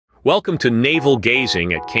Welcome to Naval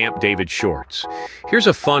Gazing at Camp David Shorts. Here's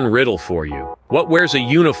a fun riddle for you. What wears a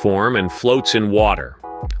uniform and floats in water?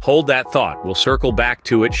 Hold that thought, we'll circle back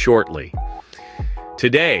to it shortly.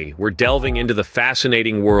 Today, we're delving into the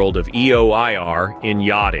fascinating world of EOIR in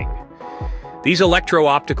yachting. These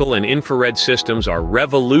electro-optical and infrared systems are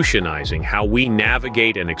revolutionizing how we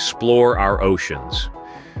navigate and explore our oceans.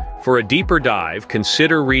 For a deeper dive,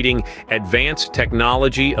 consider reading Advanced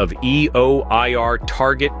Technology of EOIR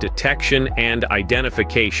Target Detection and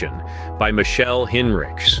Identification by Michelle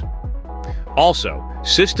Hinrichs. Also,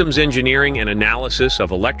 Systems Engineering and Analysis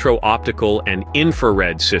of Electro-Optical and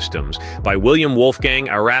Infrared Systems by Wolfgang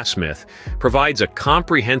Arrasmith provides a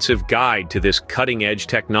comprehensive guide to this cutting-edge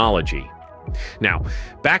technology. Now,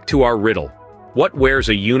 back to our riddle. What wears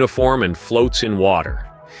a uniform and floats in water?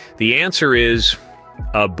 The answer is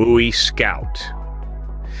a buoy scout.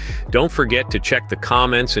 Don't forget to check the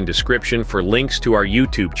comments and description for links to our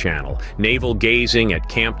YouTube channel, Naval Gazing at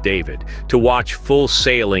Camp David, to watch full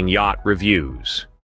sailing yacht reviews.